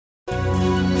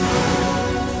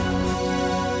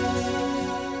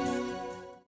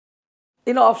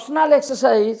In optional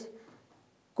exercise,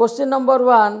 question number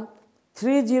 1,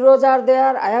 3 zeros are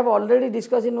there. I have already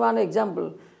discussed in one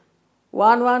example.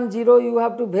 1, 1, 0 you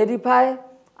have to verify,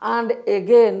 and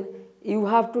again you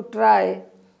have to try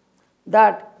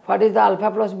that what is the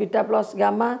alpha plus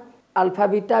gamma, alpha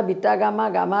beta, beta gamma,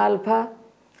 gamma alpha,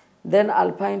 then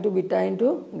alpha into beta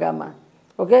into gamma.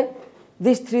 Okay?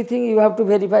 These three things you have to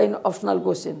verify in optional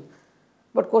question.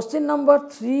 But question number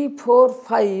 3, 4,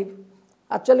 5,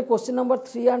 actually question number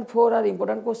 3 and 4 are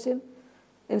important question.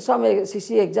 In some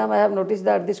CC exam I have noticed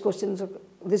that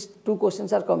these two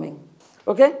questions are coming.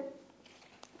 Okay?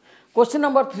 Question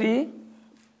number 3,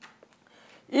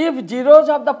 if zeros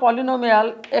of the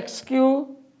polynomial x cube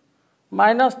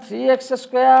minus 3x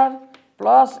square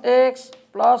plus x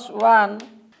plus 1,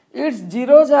 its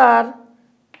zeros are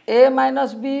a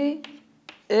minus b,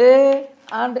 a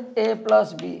and a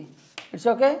plus b. It's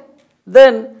okay?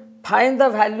 Then find the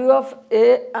value of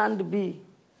a and b.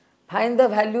 Find the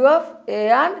value of a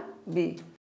and b.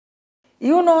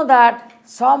 You know that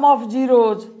sum of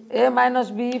zeros a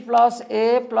minus b plus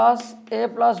a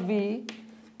plus b.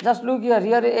 Just look here.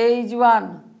 Here a is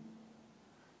 1.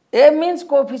 A means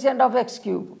coefficient of x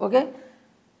cube. Okay?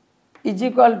 Is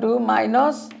equal to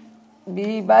minus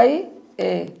b by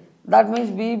a. That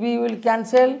means b will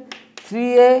cancel.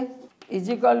 3a is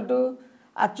equal to,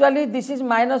 actually this is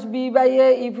minus b by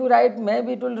a. If you write,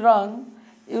 maybe it will wrong.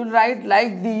 You will write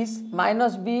like this.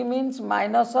 Minus b means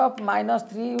minus of minus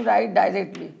 3, you write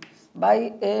directly.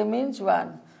 By a means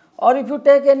 1. Or if you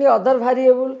take any other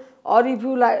variable, or if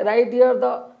you write here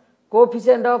the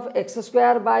coefficient of x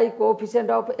square by coefficient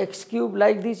of x cube,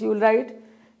 like this you will write.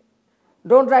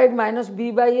 Don't write minus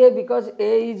b by a because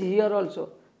a is here also.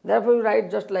 Therefore you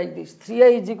write just like this.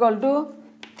 3a is equal to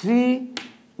 3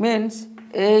 means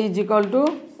a is equal to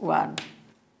 1.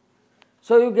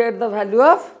 So you get the value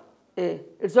of a.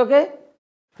 It's okay?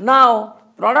 Now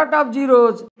product of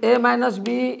zeros a minus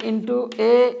b into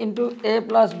a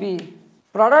plus b.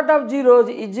 Product of zeros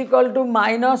is equal to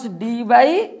minus d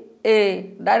by a.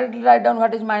 Directly write down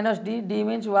what is minus d. D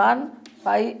means 1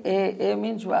 by a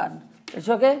means 1. It's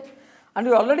okay? And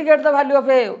you already get the value of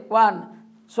a, 1.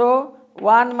 So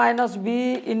 1 minus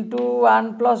b into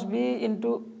 1 plus b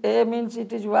into a means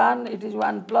it is 1, it is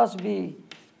 1 plus b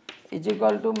is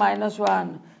equal to minus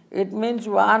 1. It means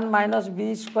 1 minus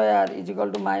b square is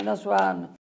equal to minus 1.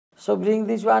 So bring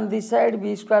this one this side,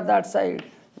 b square that side.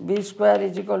 B square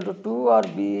is equal to 2 or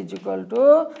b is equal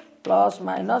to plus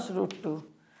minus root 2.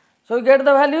 So you get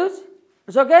the values.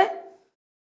 It's okay?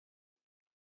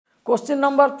 Question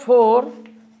number 4,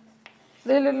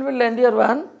 the little bit lengthier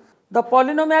one. The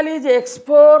polynomial is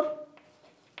x4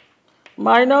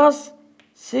 minus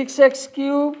 6x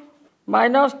cube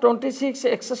minus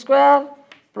 26x square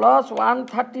plus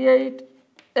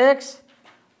 138x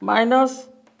minus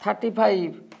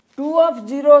 35. Two of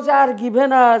zeros are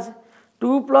given as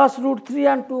 2 plus root 3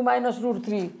 and 2 minus root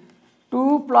 3.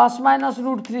 2 plus minus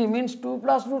root 3 means 2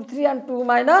 plus root 3 and 2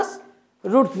 minus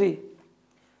root 3.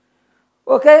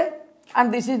 Okay?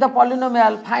 And this is the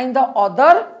polynomial. Find the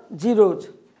other zeros.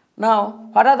 Now,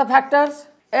 what are the factors?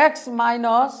 X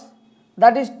minus,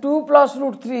 that is 2 plus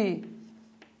root 3.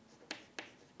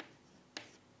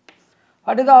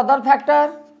 What is the other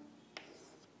factor?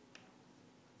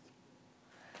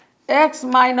 X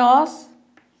minus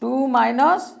 2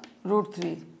 minus root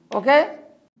 3. Okay?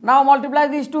 Now multiply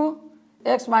these two.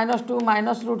 X minus 2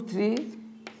 minus root 3.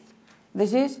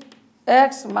 This is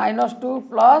x minus 2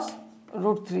 plus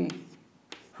root 3,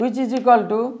 which is equal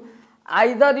to,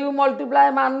 either you multiply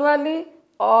manually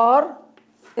or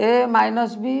a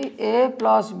minus b, a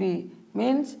plus b,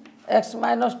 means x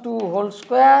minus 2 whole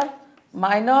square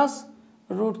minus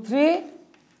root 3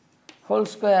 whole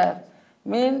square,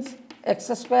 means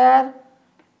x square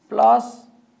plus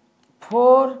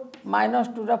 4 minus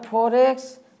 2 the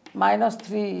 4x minus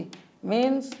 3,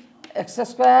 means x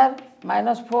square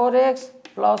minus 4x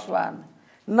plus 1.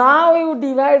 Now you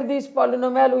divide this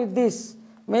polynomial with this,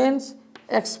 means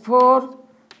x4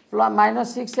 plus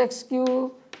minus 6x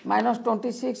cube minus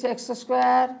 26x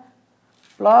square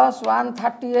plus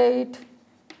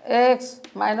 138x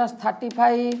minus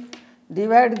 35.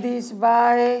 Divide this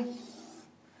by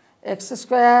x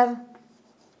square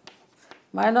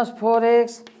minus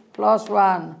 4x plus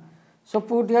 1. So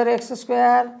put here x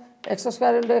square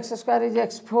into x square is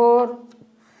x4,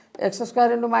 x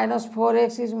square into minus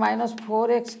 4x is minus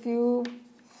 4x cube,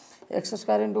 x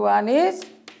square into 1 is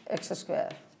x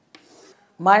square.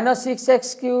 Minus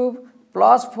 6x cube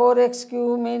plus 4x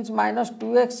cube means minus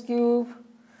 2x cube,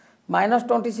 minus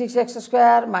 26x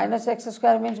square minus x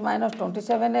square means minus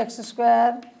 27x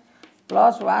square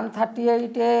plus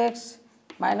 138x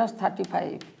minus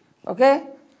 35. Okay.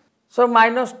 So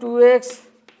minus 2x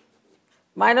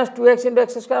into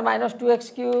x square minus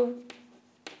 2x cube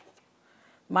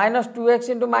minus 2x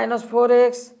into minus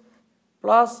 4x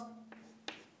plus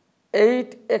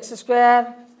 8x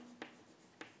square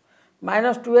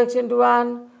minus 2x into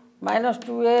 1 minus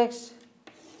 2x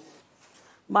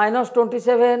minus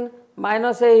 27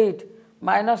 minus 8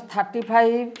 minus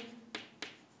 35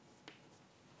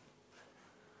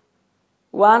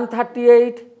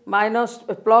 138 minus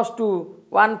plus 2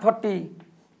 140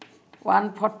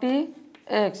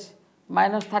 x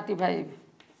minus 35.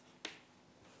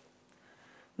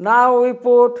 Now we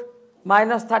put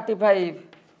minus 35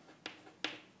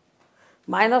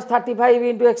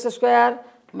 into x square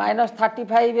minus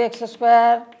 35x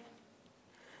square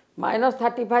minus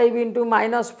 35 into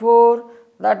minus 4,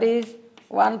 that is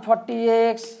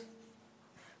 140x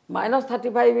minus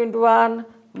 35 into 1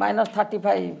 minus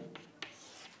 35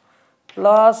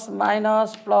 plus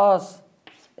minus plus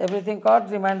everything got,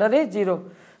 remainder is 0.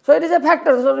 So it is a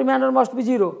factor, so remainder must be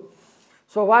 0.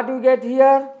 So what you get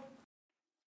here?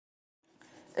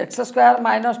 X square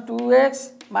minus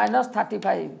 2x minus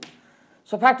 35.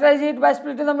 So factorize it by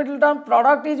splitting the middle term.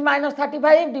 Product is minus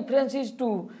 35, difference is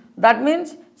 2. That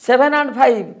means 7 and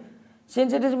 5.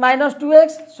 Since it is minus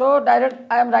 2x, so direct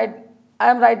I am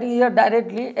writing here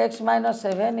directly x minus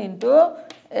 7 into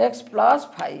x plus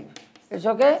 5. It's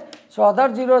okay. So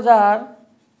other zeros are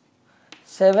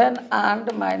 7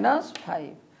 and minus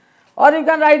 5. Or you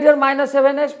can write here minus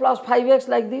 7x plus 5x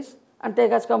like this and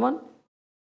take as common.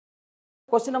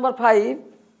 Question number 5,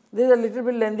 this is a little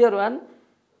bit lengthier one.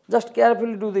 Just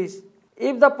carefully do this.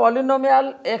 If the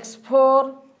polynomial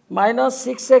x4 minus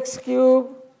 6x cube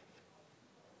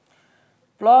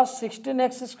plus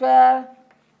 16x square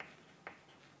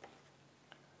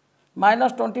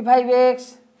minus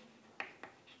 25x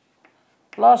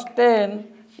plus 10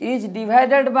 is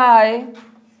divided by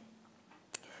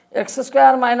x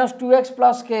square minus 2x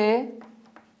plus k,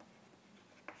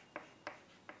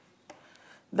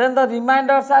 then the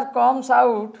reminders comes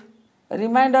out.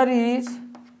 Remainder is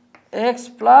x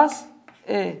plus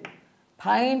a.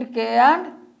 Find k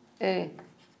and a.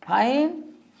 Find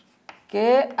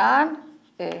k and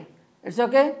a. It's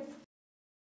okay.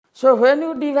 So when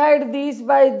you divide this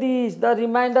by this, the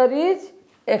remainder is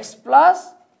x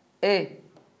plus a.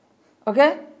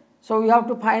 Okay. So we have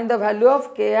to find the value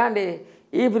of k and a.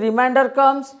 If remainder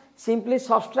comes, simply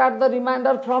subtract the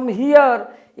remainder from here.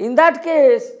 In that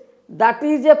case, that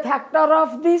is a factor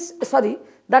of this,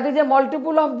 that is a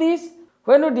multiple of this.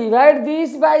 When you divide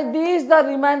this by this, the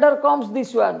remainder comes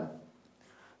this one.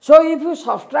 So if you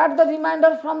subtract the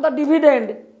remainder from the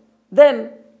dividend,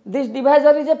 then this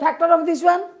divisor is a factor of this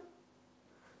one.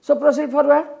 So proceed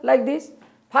forward like this.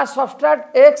 First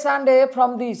subtract x and a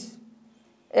from this.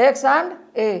 X and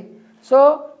a.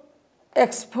 So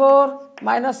x4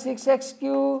 minus 6x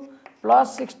cube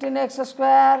plus 16x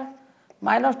square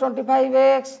minus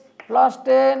 25x plus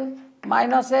 10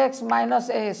 minus x minus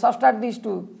a. Subtract these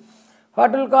two.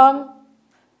 What will come?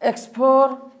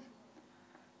 x4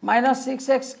 minus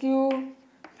 6x cube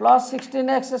plus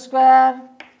 16x square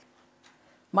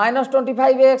minus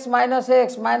 25x minus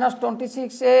x minus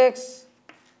 26x,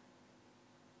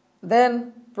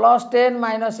 then plus 10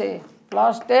 minus a.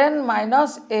 Plus 10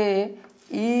 minus a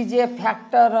is a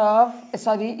factor of,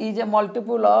 is a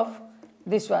multiple of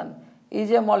this one,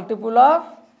 is a multiple of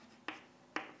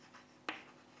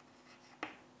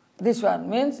this one,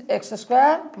 means x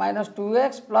square minus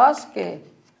 2x plus k.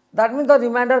 That means the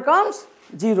remainder comes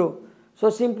 0. So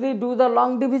simply do the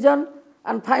long division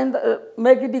and find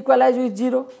make it equalize with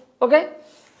 0. Okay.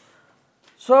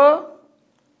 So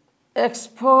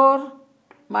x4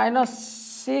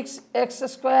 minus 6x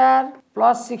square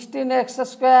plus 16x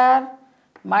square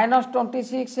minus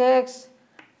 26x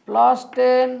plus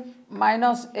 10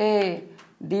 minus a.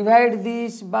 Divide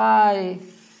this by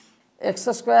x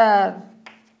square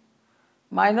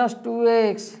minus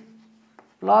 2x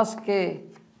plus k.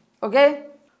 Okay.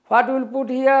 What we will put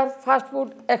here? First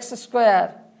put x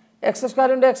square. X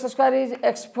square into x square is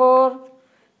x4.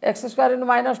 X square into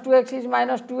minus 2x is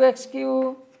minus 2x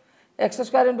cube. X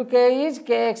square into k is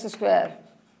kx square.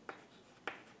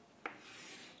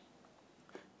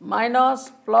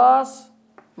 Minus plus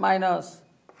minus.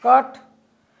 Cut.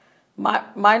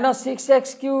 Minus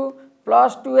 6x cube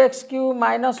plus 2x cube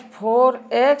minus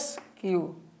 4x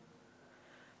cube.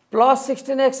 Plus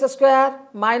 16x square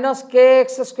minus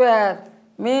kx square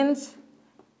means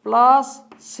plus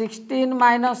 16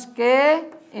 minus k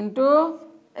into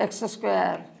x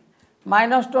square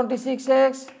minus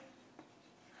 26x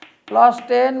plus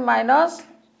 10 minus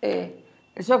a.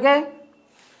 It's okay.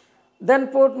 Then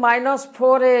put minus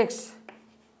 4x.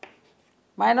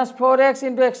 Minus 4x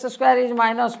into x square is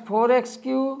minus 4x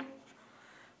cube.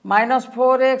 Minus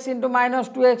 4x into minus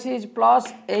 2x is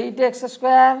plus 8x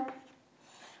square.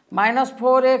 Minus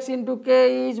 4x into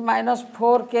k is minus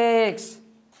 4kx.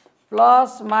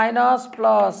 Plus minus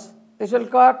plus. This will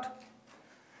cut.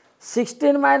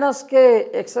 16 minus k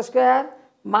x square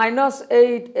minus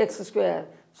 8 x square.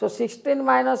 So 16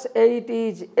 minus 8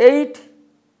 is 8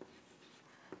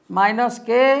 minus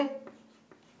k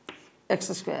x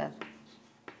square.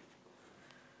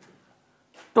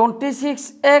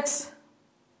 26x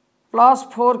plus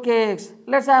 4kx.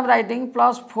 Let's say I am writing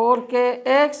plus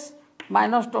 4kx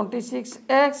minus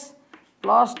 26x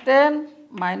plus 10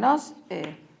 minus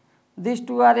a. These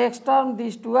two are x term,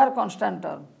 these two are constant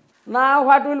term. Now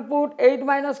what will put? 8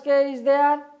 minus k is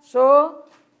there. So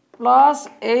plus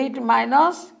 8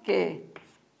 minus k.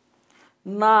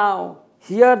 Now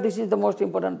here this is the most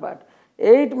important part.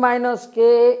 8 minus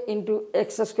k into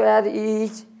x square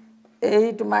is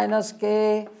 8 minus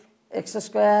k x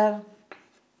square.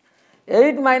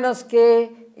 8 minus k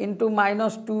into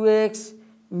minus 2x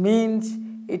means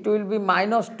it will be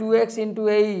minus 2x into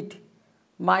 8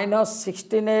 minus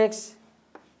 16x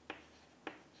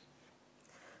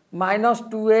minus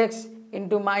 2x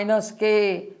into minus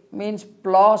k means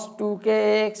plus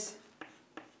 2kx.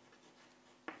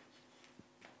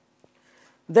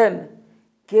 Then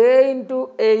k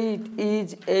into 8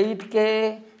 is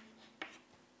 8k.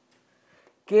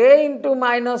 K into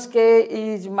minus k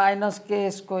is minus k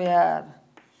square.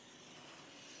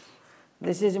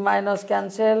 This is minus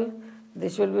cancel.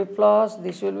 This will be plus,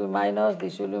 this will be minus,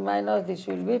 this will be minus, this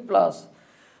will be plus.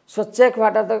 So check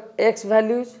what are the x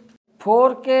values.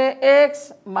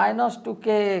 4kx minus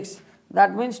 2kx.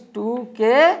 That means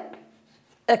 2kx.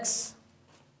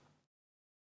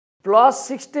 Plus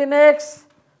 16x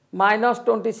minus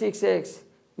 26x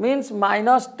means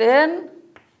minus 10x.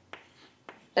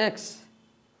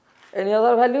 Any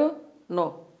other value?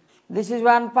 No. This is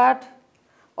one part.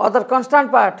 Other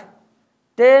constant part.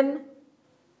 10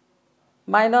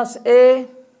 minus a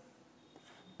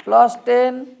plus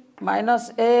 10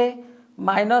 minus a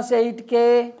minus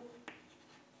 8k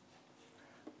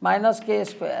minus k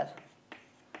square.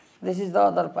 This is the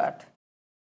other part.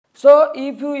 So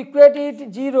if you equate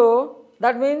it 0,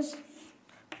 that means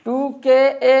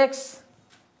 2kx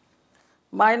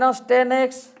minus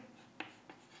 10x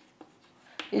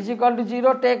is equal to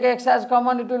 0. Take x as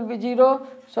common, it will be 0.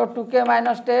 So 2k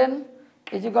minus 10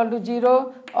 is equal to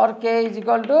 0 or k is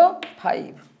equal to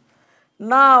 5.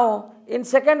 Now in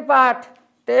second part,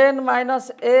 10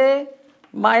 minus a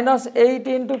minus 8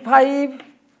 into 5,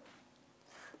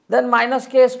 then minus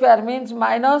k square means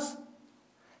minus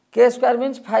k square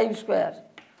means 5 square.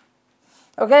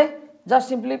 Okay, just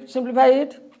simplify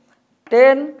it.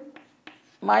 10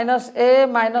 minus a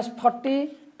minus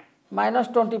 40 minus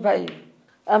 25.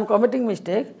 I am committing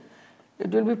mistake. It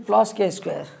will be plus k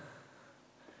square.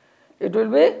 It will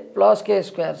be plus k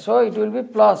square. So it will be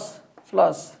plus.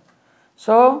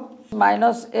 So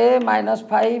minus a minus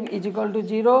 5 is equal to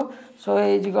 0. So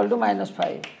a is equal to minus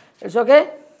 5. It's okay.